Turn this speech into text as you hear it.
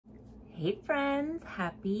Hey friends,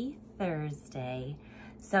 happy Thursday.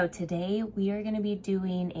 So today we are going to be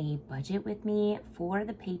doing a budget with me for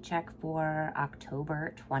the paycheck for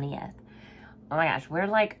October 20th. Oh my gosh, we're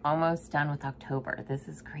like almost done with October. This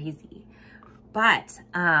is crazy. But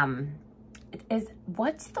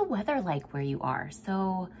what's the weather like where you are?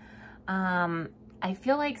 So I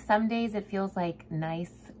feel like some days it feels like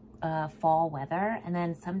nice fall weather, and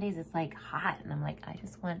then some days it's like hot and I'm like, I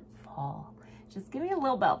just want fall. Just give me a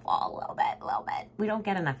little bit of fall, a little bit. We don't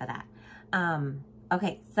get enough of that.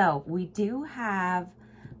 Okay, so we do have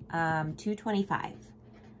 $2.25.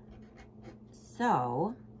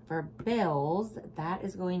 So for bills, that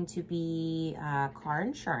is going to be car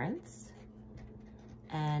insurance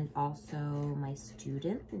and also my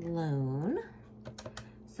student loan.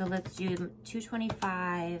 So let's do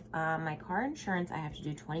 $2.25. My car insurance, I have to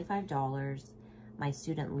do $25. My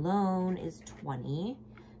student loan is $20.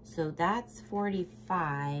 So that's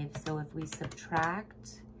 $45. So if we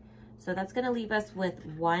subtract, so that's gonna leave us with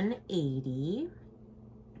 $180.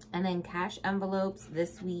 And then cash envelopes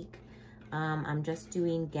this week, I'm just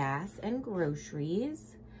doing gas and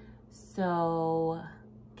groceries. So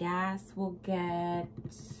gas will get,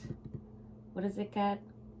 what does it get?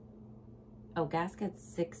 Oh, gas gets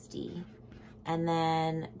 60. And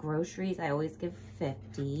then groceries, I always give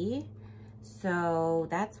 50. So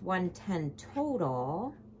that's 110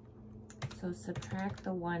 total. So subtract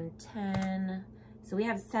the 110. So we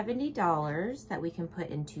have $70 that we can put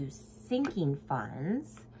into sinking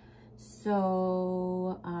funds.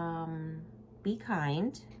 So be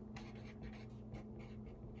kind.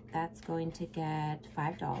 That's going to get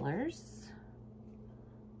 $5.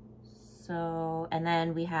 So, and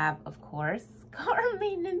then we have, of course, car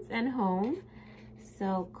maintenance and home.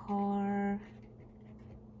 So car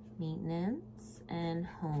maintenance and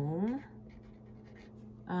home.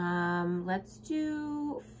 Let's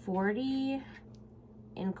do 40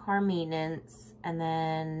 in car maintenance and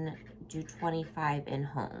then do 25 in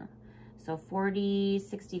home. So 40,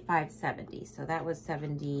 65, 70. So that was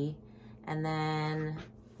 70 and then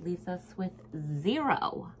leaves us with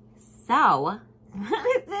 0. So that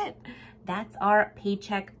is it. That's our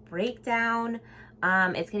paycheck breakdown.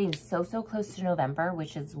 It's getting so close to November,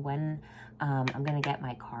 which is when I'm gonna get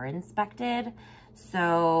my car inspected.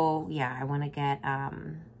 So yeah, I want to get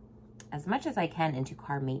as much as I can into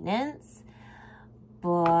car maintenance.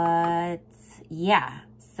 But yeah,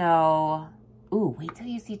 so ooh, wait till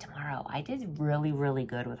you see tomorrow. I did really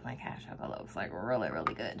good with my cash envelopes, like really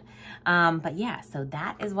good. But yeah, so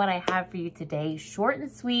that is what I have for you today. Short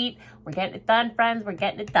and sweet. We're getting it done, friends. We're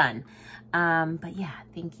getting it done. But yeah,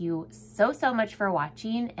 thank you so much for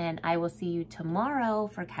watching, and I will see you tomorrow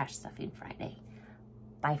for Cash Stuffing Friday.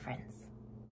 Bye, friends.